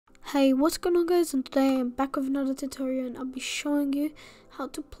Hey, what's going on guys, and today I'm back with another tutorial and I'll be showing you how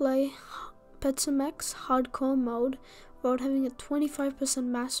to play PetSimX hardcore mode without having a 25%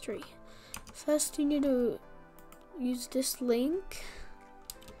 mastery. First you need to use this link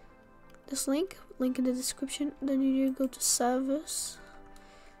in the description. Then you need to go to servers,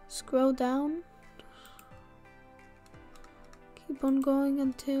 scroll down, keep on going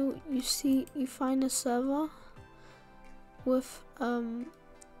until you find a server with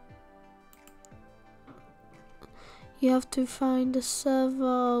you have to find a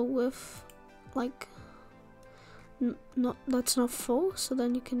server with like that's not full, so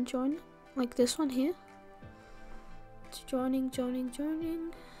then you can join it, like this one here. It's joining.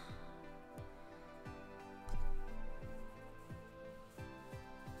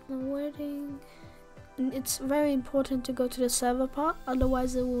 I'm waiting. And it's very important to go to the server part,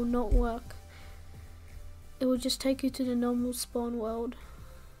 otherwise it will not work. It will just take you to the normal spawn world.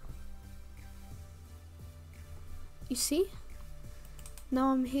 You see?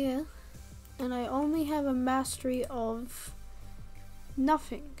 Now I'm here and I only have a mastery of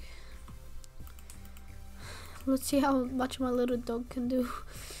nothing. Let's see how much my little dog can do.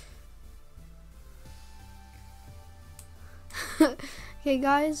 Okay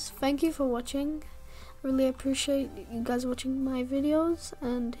guys, thank you for watching. I really appreciate you guys watching my videos,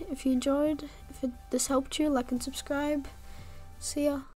 and if you enjoyed, this helped you, like and subscribe. See ya.